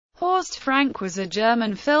Horst Frank was a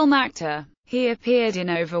German film actor. He appeared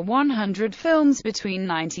in over 100 films between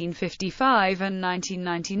 1955 and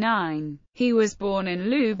 1999. He was born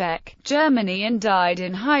in Lübeck, Germany and died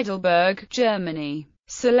in Heidelberg, Germany.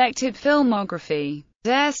 Selected filmography: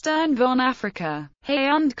 Der Stern von Afrika, Hey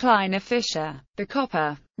und Kleine Fischer, The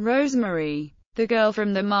Copper, Rosemary, The Girl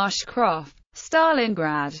from the Marsh Croft,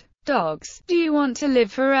 Stalingrad, Dogs, Do You Want to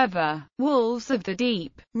Live Forever, Wolves of the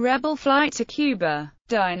Deep, Rebel Flight to Cuba,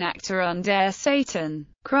 Dein Actor und Satan,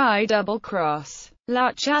 Cry Double Cross,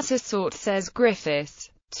 La Chatte Sort Says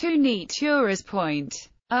Griffiths, Too Neat Tourist Point,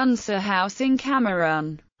 Unser Haus in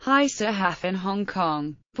Cameroon, Heißer Hafen Hong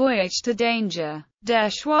Kong, Voyage to Danger, Der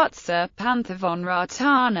Schwarze Panther von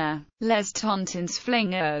Ratana, Les Tontins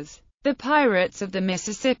Flingers, The Pirates of the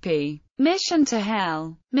Mississippi, Mission to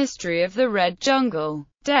Hell, Mystery of the Red Jungle,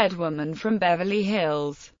 Dead Woman from Beverly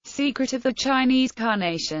Hills, Secret of the Chinese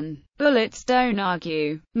Carnation, Bullets Don't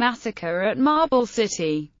Argue, Massacre at Marble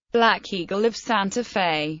City, Black Eagle of Santa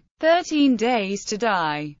Fe, 13 Days to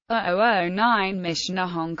Die, 009 Mission to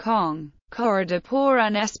Hong Kong, Corridor pour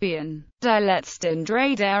un espion, Die letzten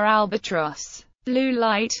Drei der Albatross, Blue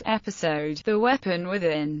Light Episode, The Weapon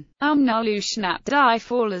Within, Null Schnapp Die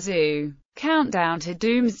Faller Zoo, Countdown to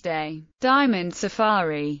Doomsday, Diamond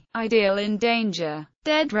Safari, Ideal in Danger,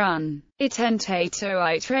 Dead Run, Attentato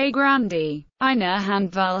I Tre Grandi, Eine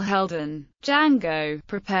Handvoll Helden, Django,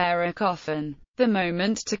 Prepare a Coffin, The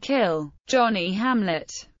Moment to Kill, Johnny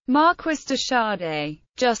Hamlet, Marquis de Sade,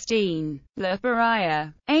 Justine, Le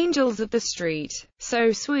Pariah, Angels of the Street,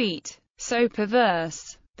 So Sweet, So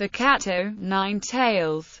Perverse, The Cat-O, Nine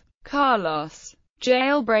Tails, Carlos,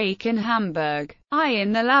 Jailbreak in Hamburg, Eye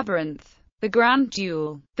in the Labyrinth, The Grand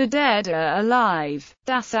Duel, The Dead Are Alive,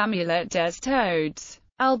 Das Amulet des Todes,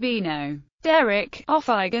 Albino, Derek,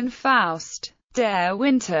 Aufeigen Faust, Der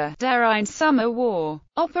Winter, Der Ein Summer War,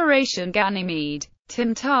 Operation Ganymede,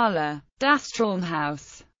 Tim Thaler, Das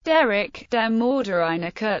Trollenhaus, Derek, Der Mörder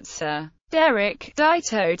einer Kürze, Derek, Die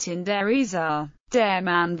Tod in der Isar, Der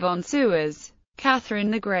Mann von Suez, Catherine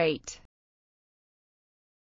the Great.